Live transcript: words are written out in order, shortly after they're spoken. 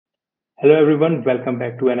Hello everyone, welcome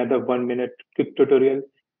back to another 1 minute quick tutorial.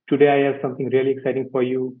 Today I have something really exciting for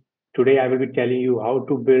you. Today I will be telling you how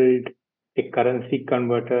to build a currency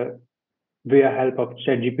converter via help of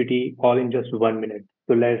ChatGPT all in just 1 minute.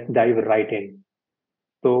 So let's dive right in.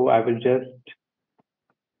 So I will just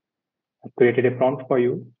created a prompt for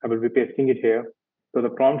you. I will be pasting it here. So the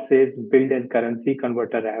prompt says build a currency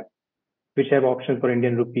converter app which have options for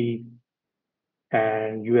Indian rupees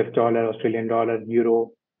and US dollar, Australian dollar,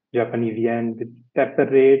 euro, Japanese yen with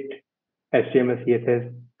separate HTML,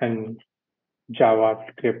 CSS, and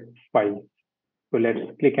JavaScript files. So let's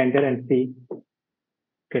click enter and see. You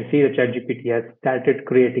can see the ChatGPT has started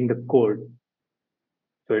creating the code.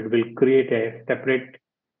 So it will create a separate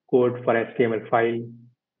code for HTML file.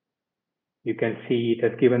 You can see it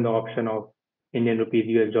has given the option of Indian rupees,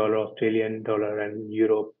 US dollar, Australian dollar, and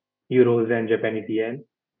euros and Japanese yen.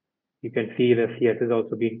 You can see the CSS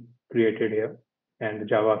also being created here, and the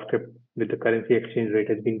JavaScript with the currency exchange rate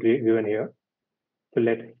has been given here. So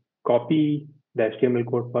let's copy the HTML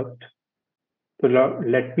code first. So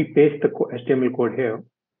let me paste the HTML code here.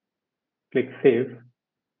 Click save.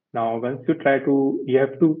 Now, once you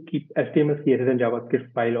have to keep HTML, CSS, and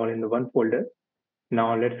JavaScript file all in the one folder.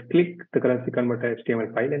 Now let's click the currency converter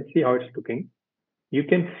HTML file and see how it's looking. You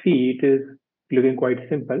can see it is looking quite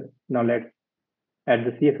simple. Now let's add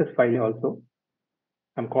the CSS file also.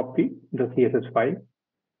 I'm copying the CSS file,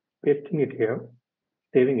 pasting it here,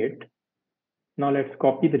 saving it. Now let's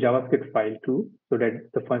copy the JavaScript file too, so that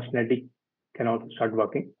the functionality can also start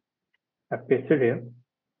working. I've pasted here.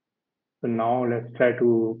 So now let's try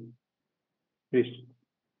to refresh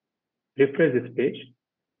this page.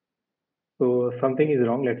 So something is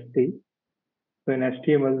wrong. Let's see. So in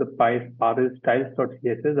HTML, the path is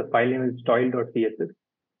styles.css. The file name is style.css.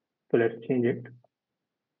 So let's change it.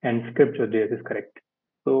 And script.js is correct.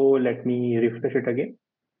 So let me refresh it again.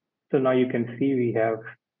 So now you can see we have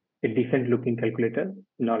a decent looking calculator.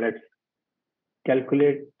 Now let's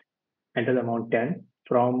calculate, enter the amount 10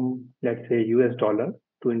 from, let's say, US dollar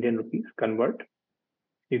to Indian rupees, convert.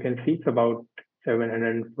 You can see it's about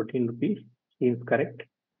 714 rupees. Seems correct.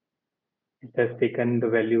 It has taken the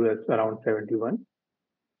value as around 71.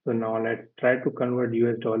 So now let's try to convert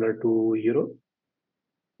US dollar to euro.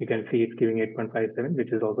 You can see it's giving 8.57,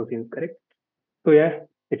 which is also seems correct. So yeah,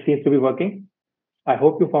 it seems to be working. I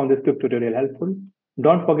hope you found this quick tutorial helpful.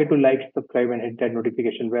 Don't forget to like, subscribe, and hit that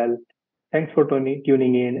notification bell. Thanks for tuning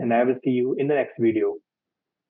in, and I will see you in the next video.